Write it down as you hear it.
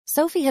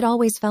Sophie had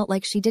always felt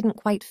like she didn't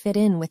quite fit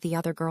in with the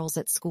other girls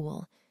at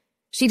school.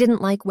 She didn't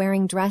like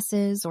wearing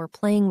dresses or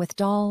playing with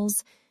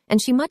dolls,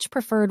 and she much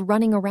preferred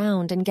running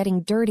around and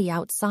getting dirty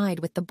outside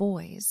with the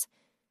boys.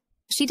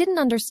 She didn't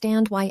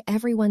understand why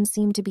everyone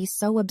seemed to be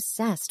so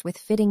obsessed with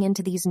fitting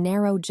into these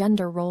narrow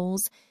gender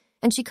roles,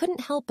 and she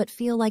couldn't help but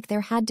feel like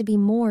there had to be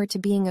more to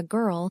being a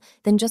girl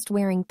than just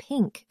wearing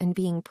pink and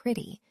being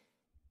pretty.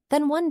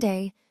 Then one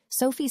day,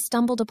 Sophie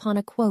stumbled upon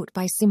a quote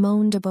by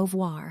Simone de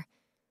Beauvoir.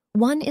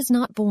 "One is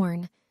not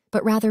born,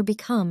 but rather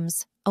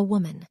becomes a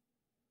woman."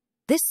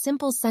 This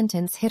simple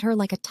sentence hit her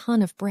like a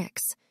ton of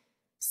bricks.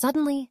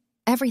 Suddenly,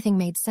 everything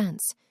made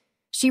sense.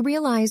 She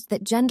realized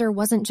that gender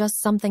wasn't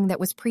just something that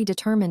was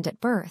predetermined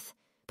at birth,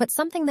 but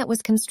something that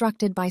was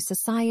constructed by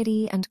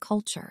society and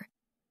culture.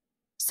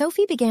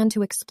 Sophie began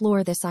to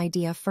explore this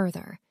idea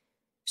further.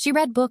 She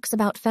read books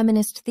about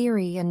feminist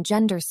theory and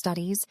gender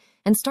studies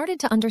and started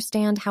to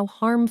understand how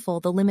harmful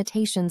the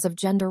limitations of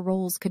gender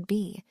roles could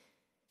be.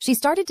 She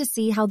started to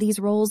see how these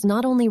roles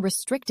not only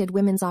restricted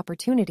women's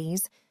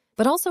opportunities,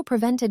 but also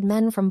prevented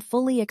men from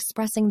fully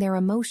expressing their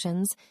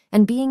emotions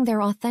and being their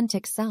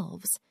authentic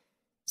selves.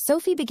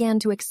 Sophie began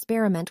to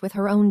experiment with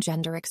her own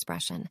gender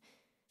expression.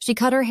 She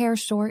cut her hair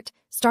short,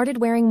 started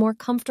wearing more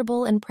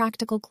comfortable and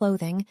practical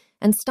clothing,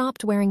 and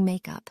stopped wearing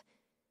makeup.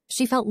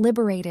 She felt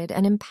liberated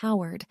and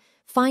empowered,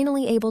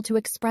 finally able to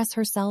express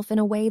herself in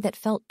a way that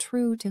felt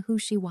true to who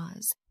she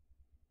was.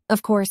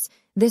 Of course,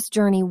 this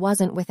journey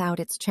wasn't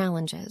without its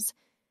challenges.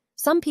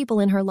 Some people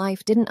in her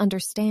life didn't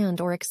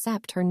understand or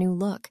accept her new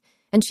look,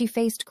 and she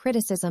faced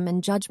criticism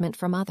and judgment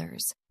from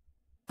others.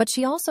 But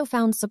she also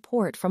found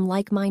support from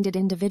like-minded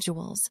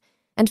individuals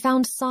and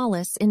found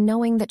solace in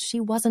knowing that she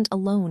wasn't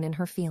alone in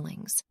her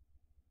feelings.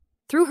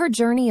 Through her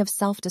journey of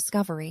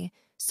self-discovery,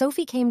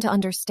 Sophie came to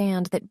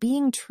understand that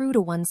being true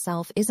to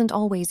oneself isn't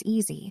always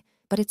easy,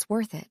 but it's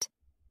worth it.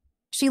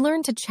 She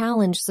learned to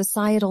challenge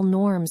societal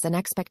norms and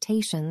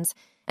expectations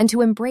and to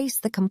embrace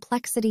the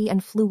complexity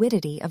and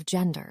fluidity of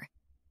gender.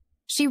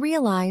 She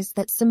realized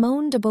that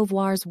Simone de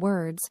Beauvoir's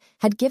words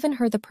had given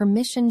her the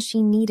permission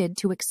she needed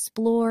to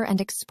explore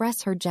and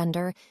express her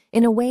gender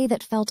in a way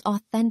that felt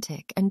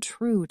authentic and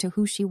true to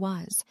who she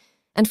was,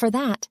 and for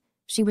that,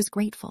 she was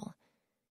grateful.